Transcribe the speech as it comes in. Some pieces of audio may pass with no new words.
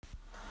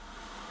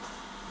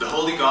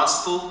Holy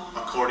Gospel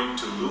according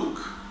to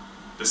Luke,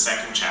 the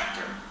 2nd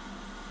chapter.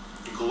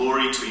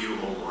 Glory to you,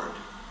 O Lord.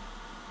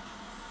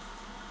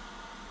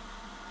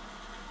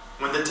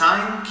 When the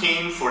time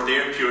came for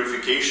their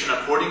purification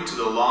according to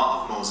the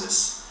law of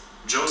Moses,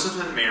 Joseph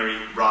and Mary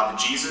brought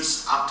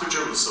Jesus up to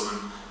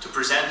Jerusalem to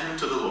present him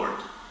to the Lord.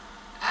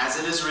 As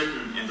it is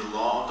written in the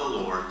law of the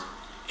Lord,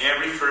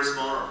 every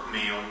firstborn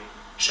male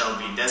shall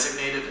be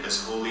designated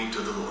as holy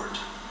to the Lord.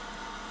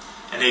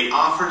 And they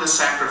offered a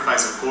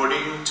sacrifice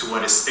according to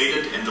what is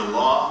stated in the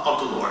law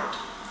of the Lord,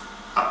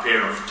 a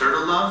pair of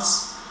turtle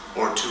doves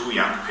or 2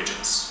 young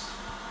pigeons.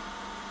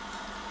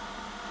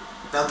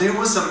 Now there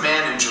was a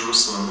man in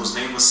Jerusalem whose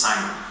name was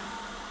Simon.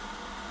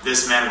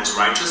 This man was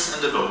righteous and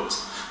devout,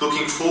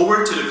 looking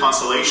forward to the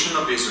consolation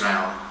of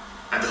Israel,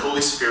 and the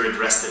Holy Spirit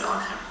rested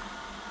on him.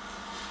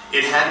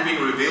 It had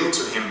been revealed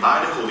to him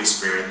by the Holy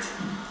Spirit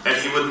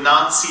that he would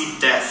not see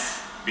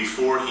death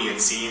before he had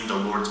seen the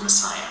Lord's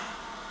Messiah.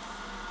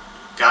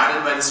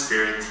 Guided by the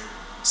Spirit,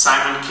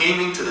 Simon came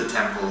into the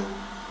temple,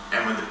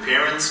 and when the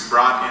parents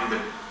brought in the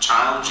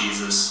child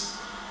Jesus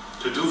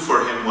to do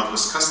for him what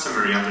was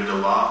customary under the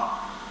law,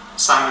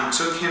 Simon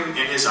took him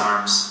in his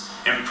arms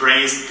and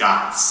praised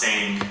God,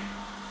 saying,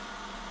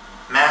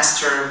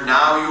 "Master,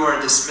 now you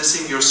are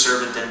dismissing your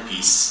servant in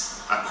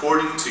peace,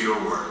 according to your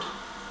word.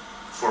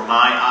 For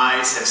my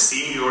eyes have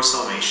seen your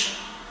salvation,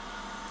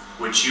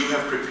 which you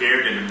have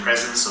prepared in the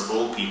presence of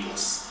all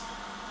peoples,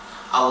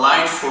 a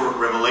light for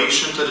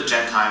revelation to the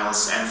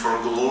Gentiles and for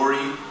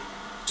glory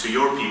to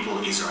your people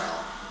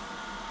Israel."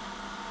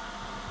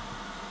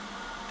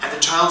 And the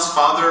child's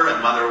father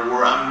and mother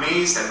were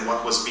amazed at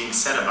what was being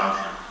said about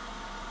him.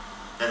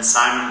 Then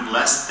Simon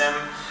blessed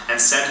them and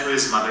said to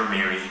his mother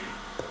Mary,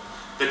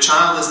 "The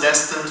child is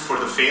destined for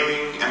the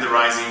failing and the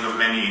rising of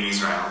many in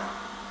Israel,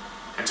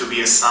 and to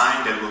be a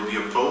sign that will be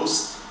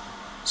opposed,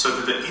 so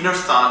that the inner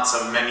thoughts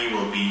of many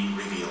will be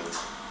revealed.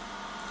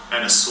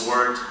 And a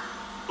sword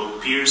will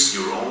pierce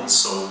your own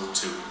soul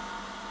too."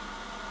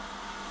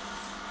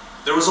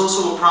 There was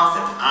also a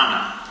prophet,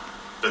 Anna,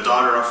 the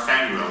daughter of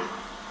Phanuel,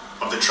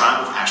 of the tribe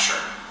of Asher.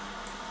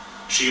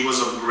 She was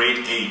of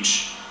great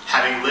age,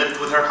 having lived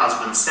with her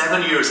husband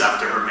 7 years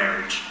after her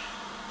marriage,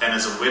 and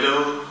as a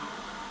widow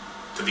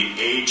to the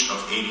age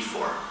of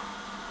 84.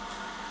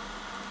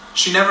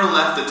 She never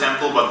left the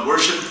temple, but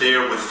worshipped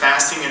there with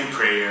fasting and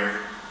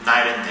prayer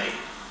night and day.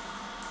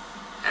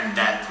 And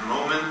at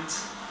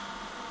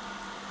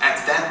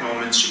that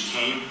moment she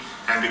came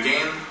and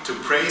began to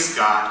praise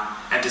God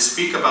and to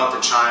speak about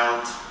the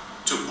child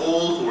to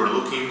all who were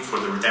looking for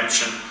the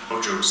redemption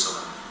of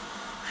Jerusalem.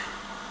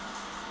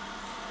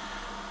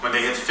 When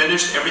they had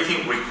finished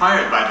everything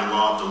required by the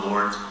law of the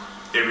Lord,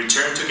 they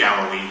returned to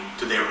Galilee,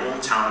 to their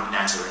own town of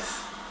Nazareth.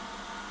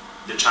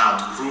 The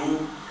child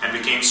grew and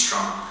became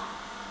strong,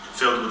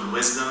 filled with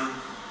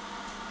wisdom,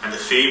 and the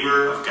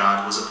favor of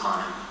God was upon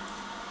him.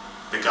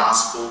 The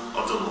Gospel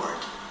of the Lord.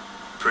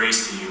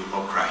 Praise to you,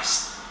 O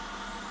Christ.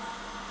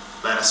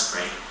 Let us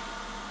pray.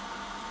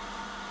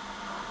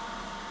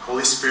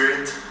 Holy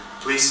Spirit,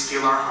 please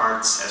fill our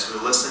hearts as we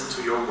listen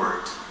to your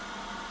word,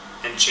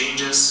 and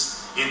change us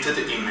into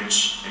the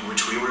image in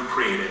which we were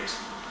created,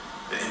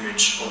 the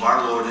image of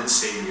our Lord and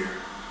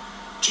Savior,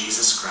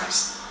 Jesus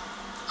Christ.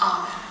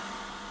 Amen.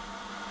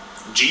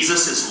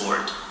 Jesus is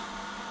Lord.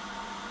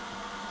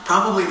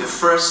 Probably the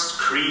first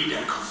creed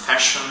and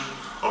confession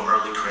of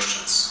early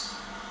Christians.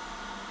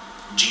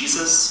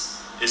 Jesus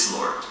is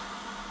Lord.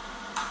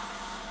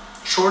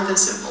 Short and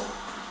simple.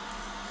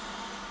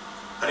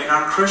 But in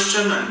our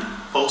Christian and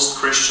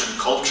post-Christian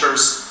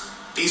cultures,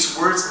 these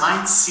words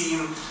might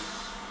seem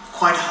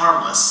quite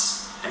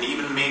harmless and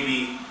even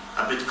maybe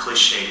a bit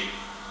cliche.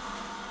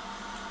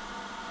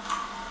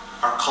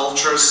 Our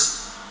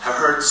cultures have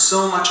heard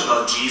so much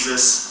about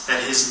Jesus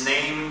that his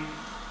name,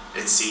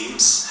 it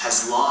seems,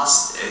 has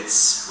lost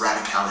its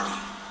radicality.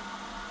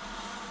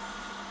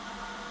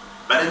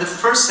 But in the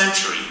first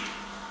century,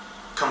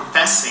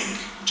 confessing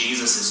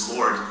Jesus is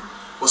Lord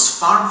was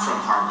far from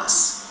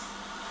harmless.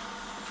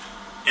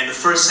 In the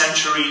first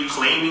century,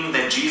 claiming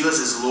that Jesus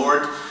is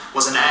Lord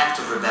was an act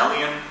of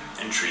rebellion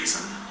and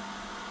treason.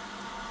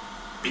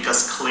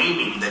 Because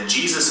claiming that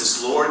Jesus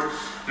is Lord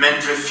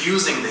meant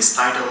refusing these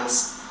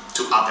titles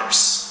to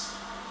others,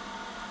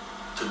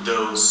 to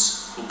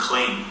those who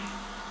claim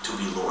to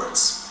be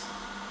lords.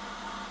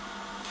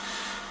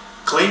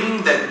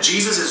 Claiming that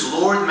Jesus is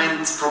Lord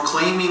meant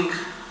proclaiming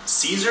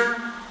Caesar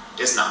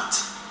is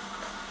not.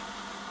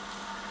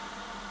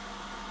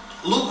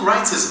 Luke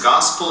writes his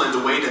gospel in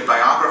the way that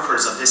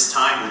biographers of his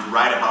time would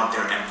write about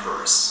their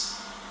emperors.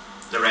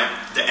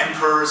 The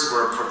emperors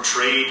were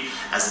portrayed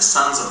as the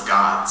sons of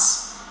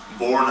gods,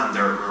 born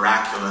under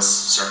miraculous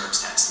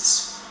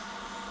circumstances.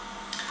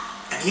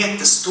 And yet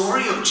the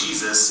story of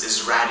Jesus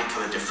is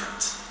radically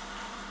different.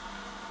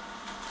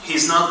 He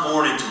is not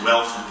born into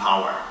wealth and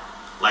power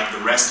like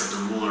the rest of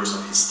the rulers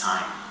of his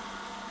time.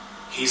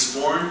 He is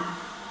born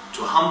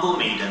to a humble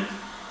maiden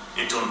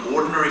into an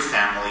ordinary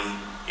family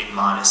in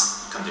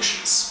modest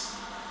conditions.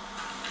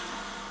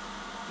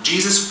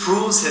 Jesus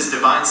proves his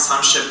divine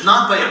sonship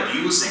not by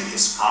abusing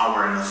his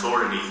power and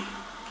authority,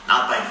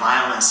 not by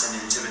violence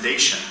and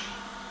intimidation,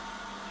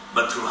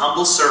 but through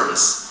humble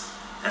service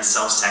and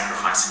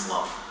self-sacrificing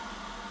love.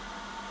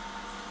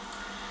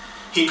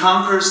 He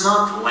conquers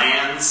not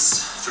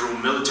lands through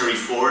military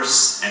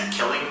force and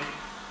killing,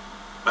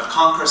 but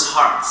conquers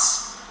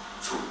hearts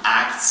through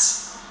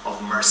acts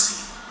of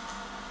mercy.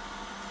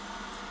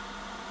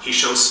 He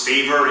shows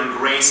favor and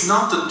grace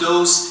not to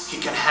those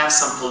he can have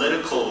some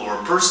political or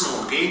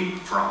personal gain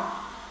from,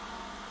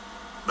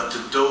 but to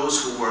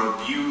those who were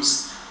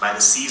abused by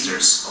the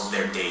Caesars of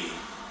their day,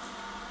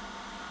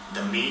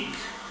 the meek,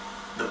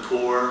 the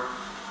poor,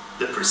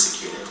 the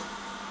persecuted.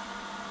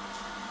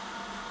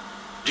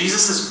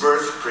 Jesus'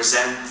 birth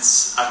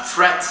presents a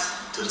threat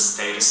to the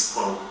status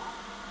quo,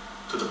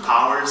 to the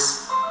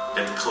powers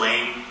that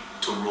claim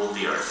to rule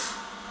the earth.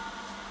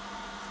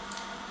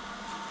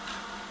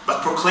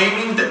 But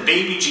proclaiming that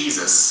baby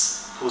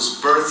Jesus, whose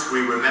birth we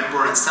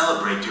remember and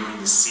celebrate during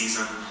this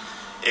season,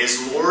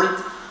 is Lord,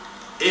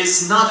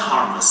 is not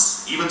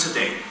harmless, even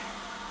today.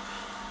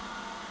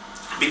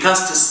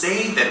 Because to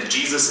say that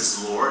Jesus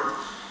is Lord,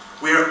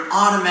 we are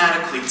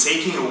automatically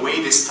taking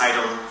away this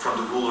title from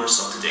the rulers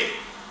of today,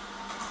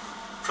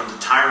 from the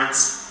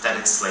tyrants that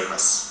enslave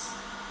us,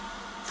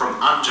 from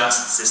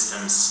unjust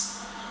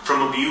systems,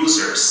 from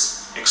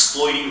abusers,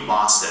 exploiting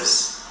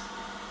bosses.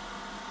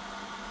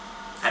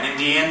 And in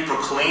the end,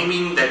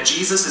 proclaiming that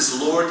Jesus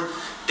is Lord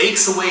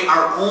takes away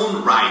our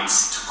own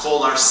rights to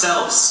call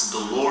ourselves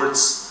the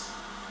lords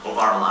of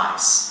our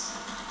lives.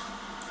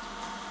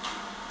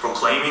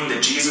 Proclaiming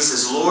that Jesus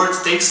is Lord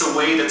takes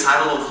away the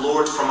title of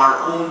Lord from our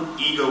own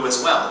ego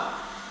as well,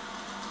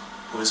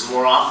 who is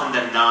more often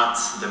than not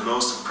the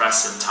most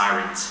oppressive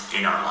tyrant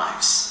in our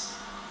lives.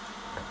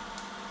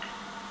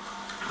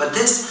 But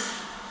this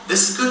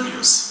is good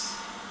news,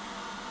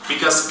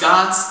 because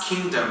God's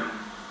kingdom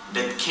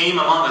that came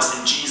among us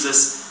in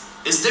Jesus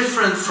is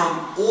different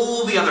from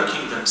all the other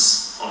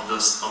kingdoms of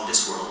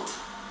this world.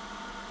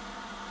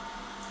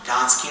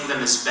 God's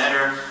kingdom is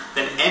better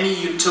than any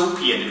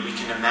utopia that we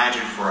can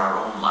imagine for our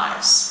own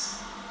lives.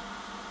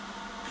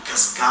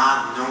 Because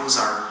God knows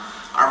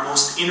our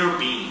most inner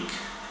being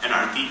and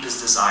our deepest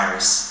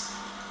desires.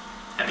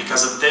 And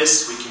because of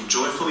this, we can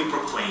joyfully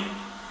proclaim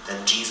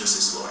that Jesus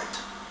is Lord.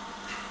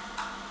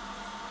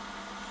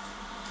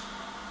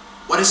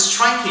 What is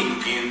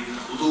striking in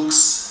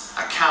Luke's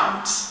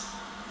account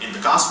in the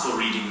gospel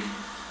reading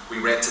we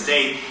read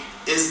today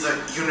is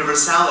the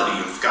universality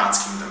of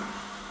God's kingdom.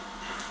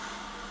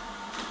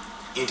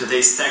 In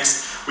today's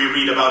text, we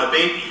read about a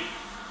baby,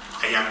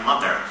 a young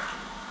mother,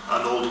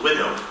 an old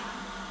widow.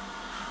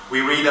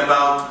 We read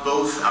about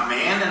both a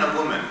man and a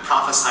woman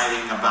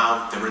prophesying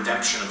about the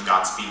redemption of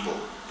God's people.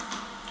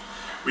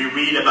 We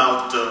read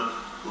about the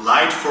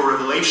light for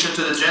revelation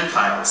to the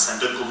Gentiles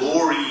and the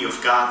glory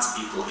of God's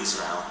people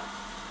Israel.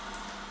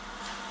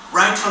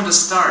 Right from the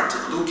start,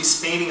 Luke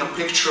is painting a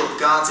picture of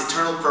God's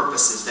eternal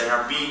purposes that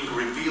are being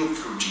revealed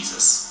through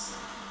Jesus.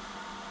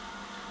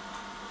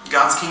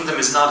 God's kingdom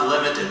is not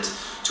limited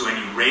to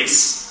any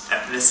race,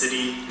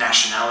 ethnicity,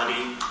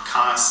 nationality,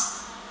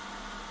 caste,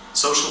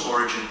 social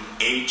origin,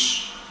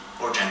 age,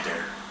 or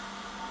gender.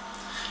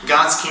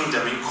 God's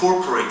kingdom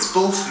incorporates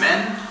both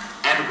men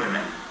and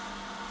women,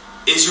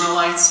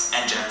 Israelites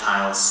and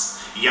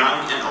Gentiles,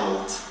 young and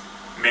old,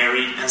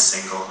 married and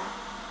single,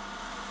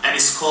 and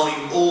is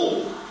calling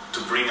all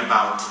to bring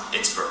about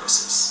its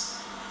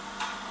purposes.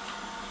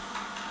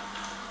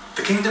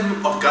 The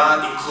kingdom of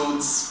God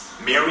includes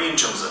Mary and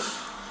Joseph,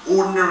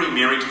 ordinary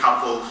married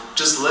couple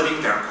just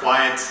living their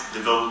quiet,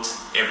 devout,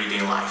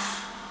 everyday life.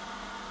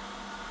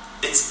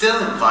 It still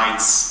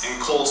invites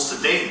and calls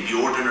today the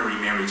ordinary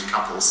married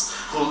couples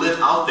who live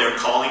out their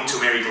calling to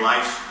married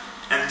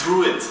life and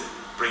through it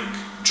bring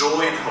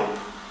joy and hope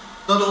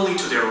not only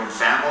to their own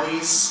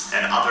families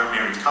and other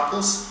married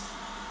couples,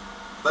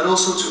 but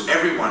also to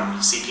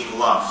everyone seeking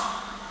love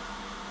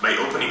by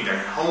opening their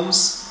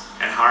homes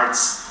and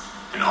hearts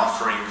and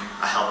offering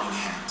a helping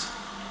hand.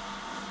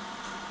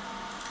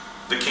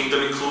 The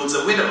kingdom includes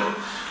a widow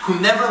who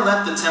never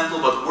left the temple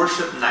but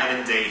worshipped night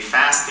and day,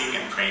 fasting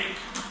and praying.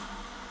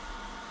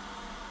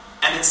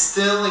 And it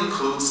still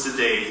includes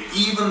today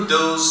even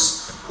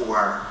those who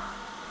are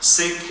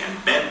sick and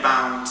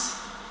bedbound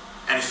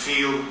and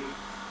feel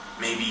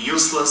maybe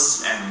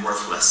useless and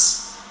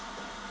worthless.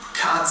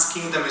 God's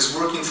kingdom is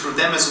working through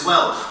them as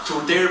well,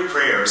 through their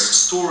prayers,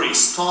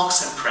 stories,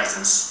 talks, and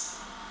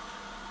presence.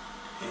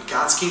 In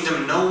God's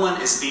kingdom, no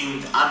one is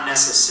deemed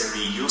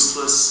unnecessary,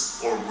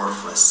 useless, or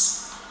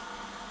worthless.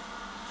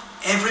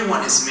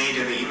 Everyone is made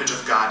in the image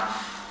of God,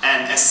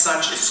 and as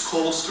such is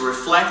called to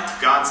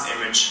reflect God's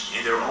image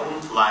in their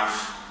own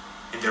life,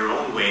 in their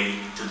own way,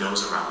 to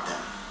those around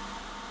them.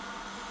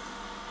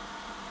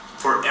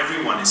 For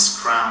everyone is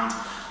crowned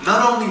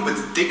not only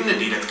with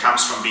dignity that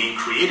comes from being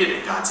created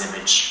in God's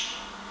image,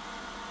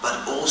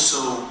 but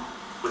also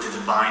with a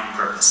divine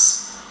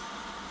purpose.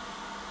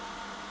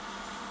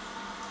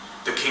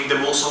 The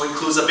kingdom also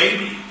includes a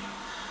baby.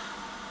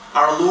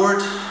 Our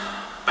Lord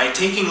by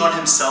taking on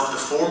himself the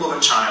form of a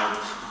child,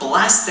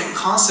 blessed and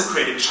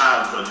consecrated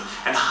childhood,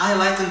 and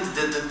highlighting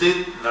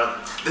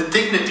the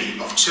dignity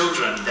of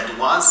children that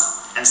was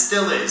and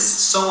still is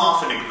so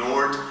often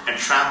ignored and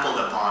trampled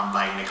upon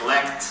by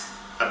neglect,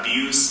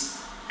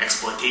 abuse,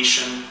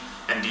 exploitation,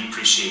 and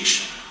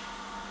depreciation.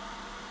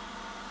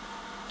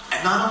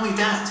 And not only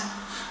that,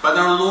 but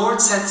our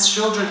Lord sets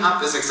children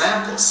up as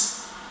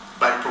examples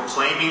by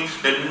proclaiming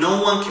that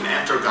no one can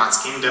enter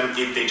God's kingdom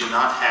if they do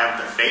not have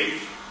the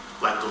faith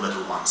like the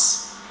little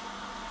ones.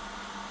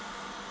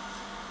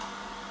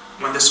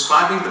 When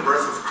describing the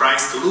birth of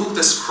Christ, Luke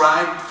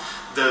described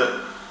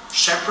the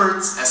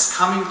shepherds as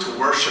coming to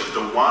worship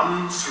the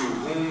one through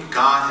whom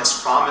God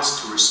has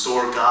promised to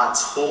restore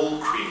God's whole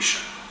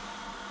creation.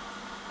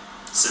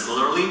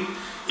 Similarly,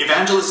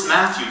 Evangelist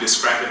Matthew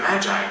described the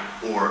Magi,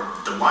 or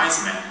the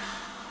wise men,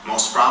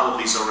 most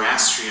probably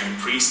Zoroastrian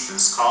priests and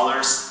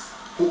scholars,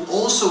 who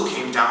also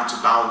came down to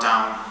bow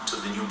down to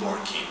the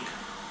newborn king.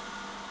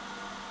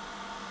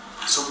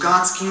 So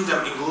God's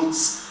kingdom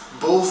includes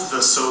both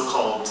the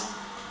so-called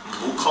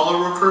blue-collar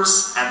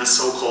workers and the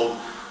so-called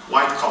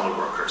white-collar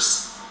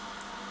workers.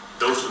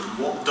 Those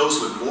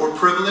with more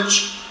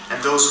privilege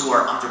and those who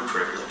are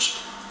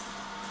underprivileged.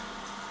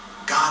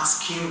 God's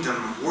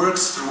kingdom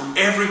works through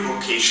every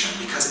vocation,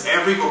 because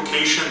every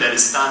vocation that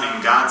is done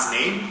in God's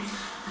name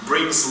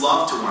brings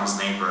love to one's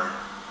neighbor,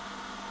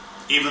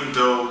 even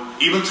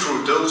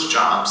through those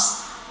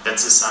jobs that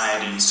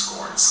society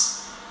scorns.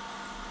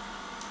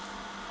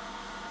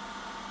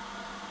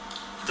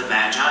 The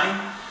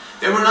Magi,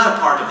 they were not a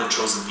part of the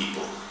chosen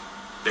people.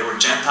 They were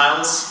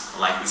Gentiles,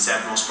 like we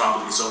said, most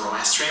probably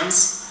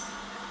Zoroastrians,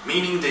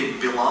 meaning they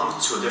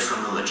belonged to a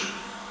different religion.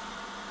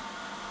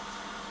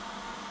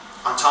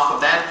 On top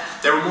of that,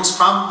 they were most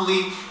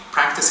probably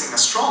practicing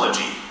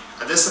astrology,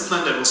 a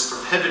discipline that was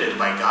prohibited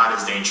by God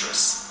as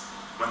dangerous,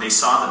 when they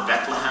saw the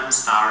Bethlehem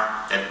star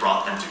that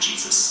brought them to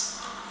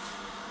Jesus.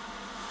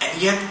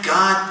 And yet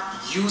God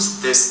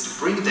used this to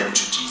bring them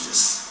to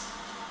Jesus.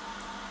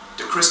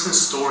 The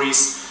Christmas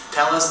stories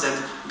tell us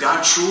that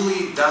God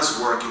truly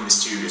does work in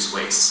mysterious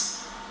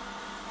ways.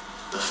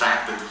 The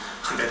fact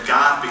that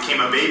God became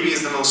a baby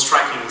is the most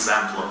striking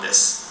example of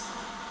this.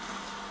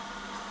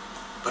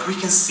 But we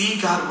can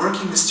see God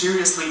working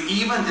mysteriously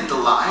even in the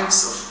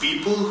lives of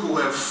people who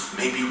have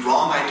maybe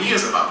wrong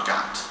ideas about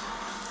God,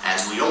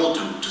 as we all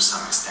do to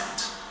some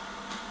extent.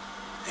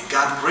 And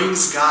God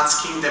brings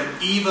God's kingdom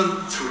even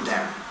through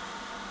them.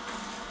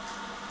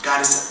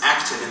 God is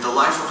active in the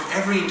life of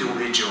every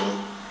individual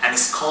and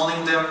is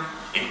calling them,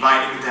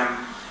 inviting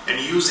them,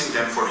 and using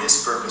them for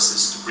His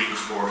purposes to bring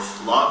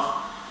forth love,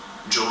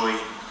 joy,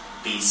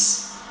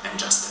 peace, and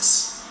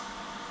justice.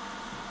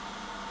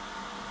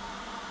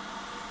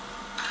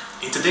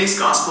 In today's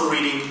Gospel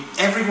reading,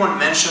 everyone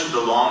mentioned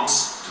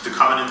belongs to the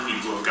covenant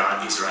people of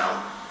God, Israel.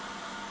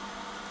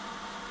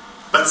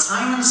 But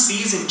Simon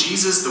sees in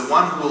Jesus the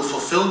one who will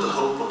fulfill the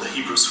hope of the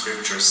Hebrew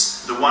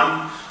Scriptures, the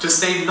one to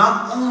save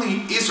not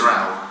only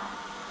Israel,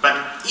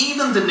 but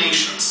even the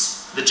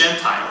nations, the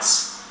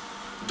Gentiles,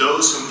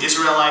 those whom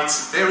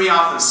Israelites very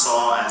often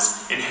saw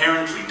as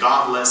inherently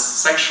godless,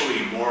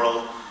 sexually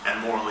immoral,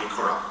 and morally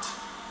corrupt.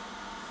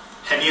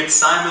 And yet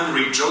Simon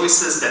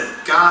rejoices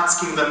that God's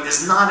kingdom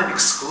is not an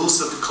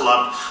exclusive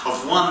club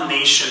of one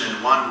nation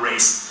and one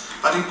race,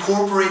 but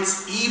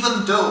incorporates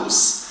even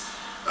those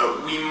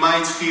we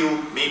might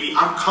feel maybe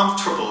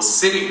uncomfortable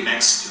sitting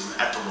next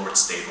to at the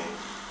Lord's table.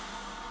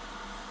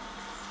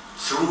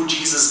 Through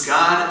Jesus,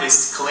 God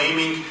is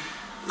claiming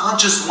not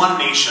just one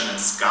nation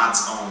as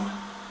God's own,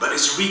 but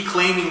is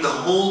reclaiming the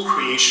whole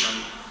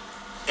creation,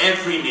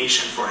 every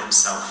nation for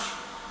Himself.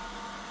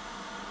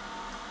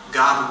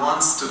 God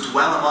wants to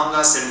dwell among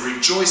us and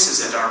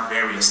rejoices at our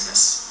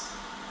variousness.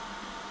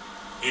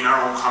 In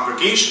our own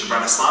congregation,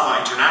 Bratislava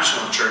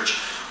International Church,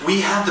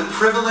 we have the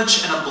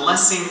privilege and a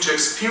blessing to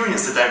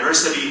experience the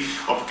diversity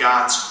of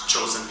God's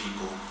chosen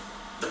people.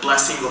 The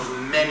blessing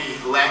of many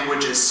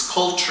languages,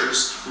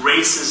 cultures,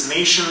 races,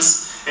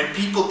 nations, and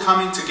people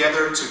coming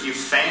together to give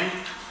thanks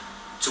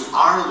to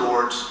our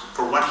Lord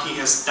for what He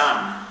has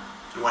done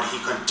and what He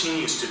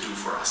continues to do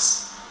for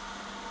us.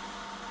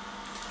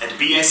 At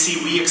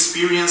BSC, we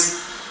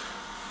experience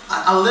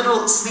a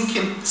little sneak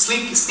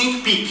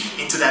peek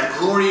into that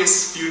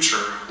glorious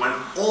future when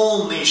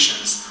all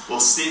nations will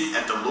sit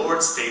at the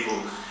Lord's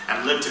table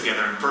and live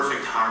together in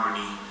perfect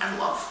harmony and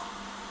love.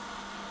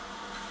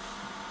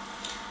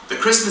 The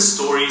Christmas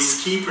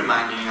stories keep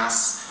reminding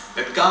us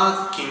that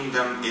God's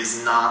kingdom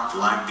is not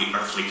like the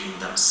earthly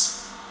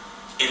kingdoms.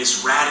 It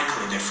is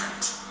radically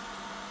different.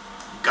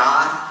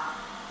 God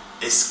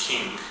is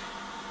king.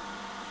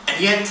 And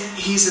yet,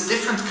 He's a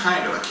different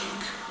kind of a king.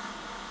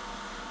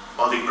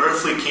 While the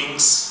earthly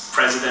kings,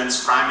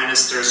 presidents, prime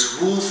ministers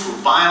rule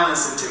through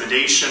violence,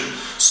 intimidation,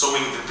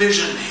 sowing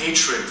division,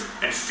 hatred,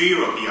 and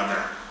fear of the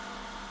other,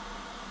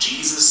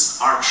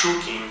 Jesus, our true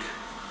king,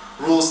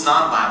 rules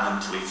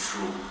non-violently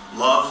through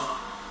love,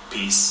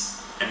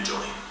 peace, and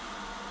joy.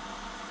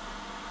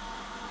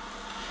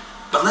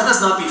 But let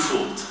us not be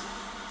fooled.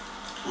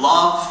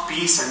 Love,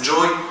 peace, and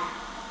joy,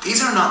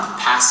 These are not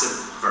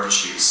passive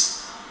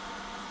virtues.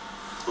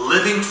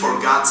 Living for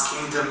God's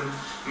kingdom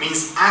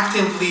means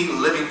actively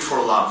living for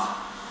love,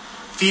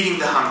 feeding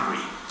the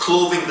hungry,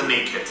 clothing the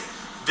naked,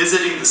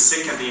 visiting the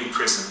sick and the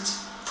imprisoned,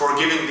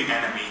 forgiving the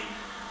enemy,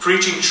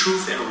 preaching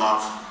truth in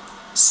love,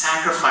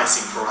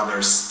 sacrificing for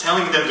others,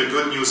 telling them the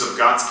good news of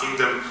God's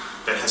kingdom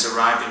that has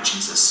arrived in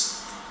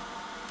Jesus.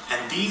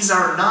 And these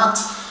are not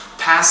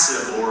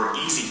passive or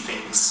easy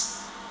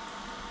things.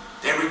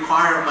 They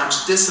require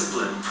much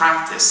discipline,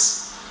 practice,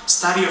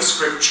 study of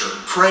Scripture,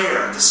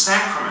 prayer, the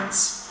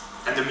sacraments,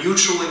 and the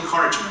mutual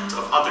encouragement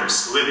of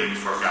others living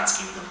for God's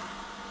kingdom.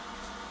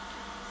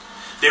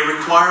 They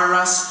require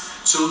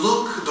us to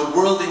look the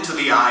world into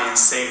the eye and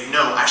say,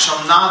 no, I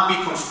shall not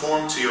be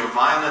conformed to your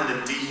violent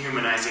and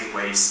dehumanizing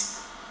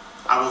ways.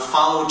 I will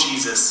follow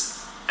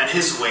Jesus and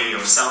his way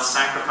of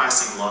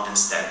self-sacrificing love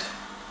instead.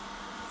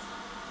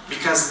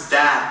 Because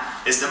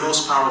that is the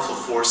most powerful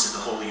force in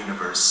the whole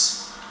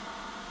universe.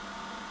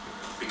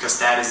 Because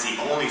that is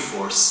the only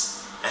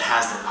force that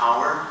has the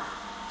power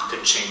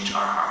to change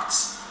our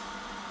hearts.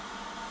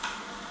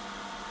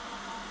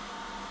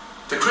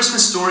 The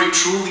Christmas story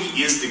truly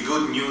is the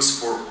good news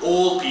for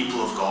all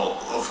people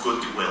of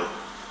goodwill.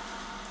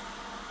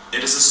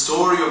 It is a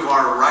story of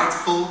our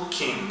rightful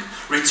King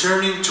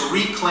returning to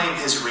reclaim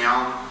his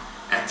realm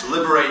and to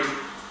liberate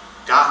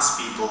God's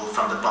people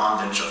from the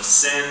bondage of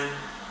sin,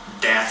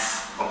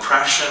 death,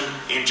 oppression,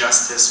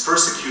 injustice,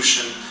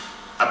 persecution,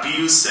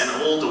 abuse,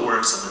 and all the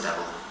works of the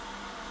devil.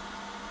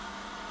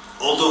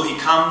 Although he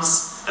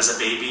comes as a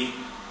baby,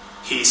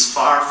 he is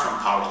far from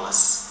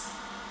powerless.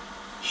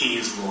 He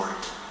is Lord.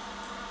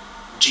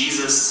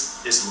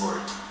 Jesus is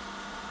Lord.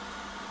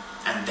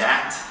 And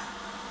that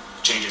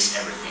changes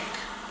everything.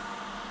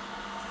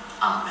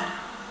 Amen.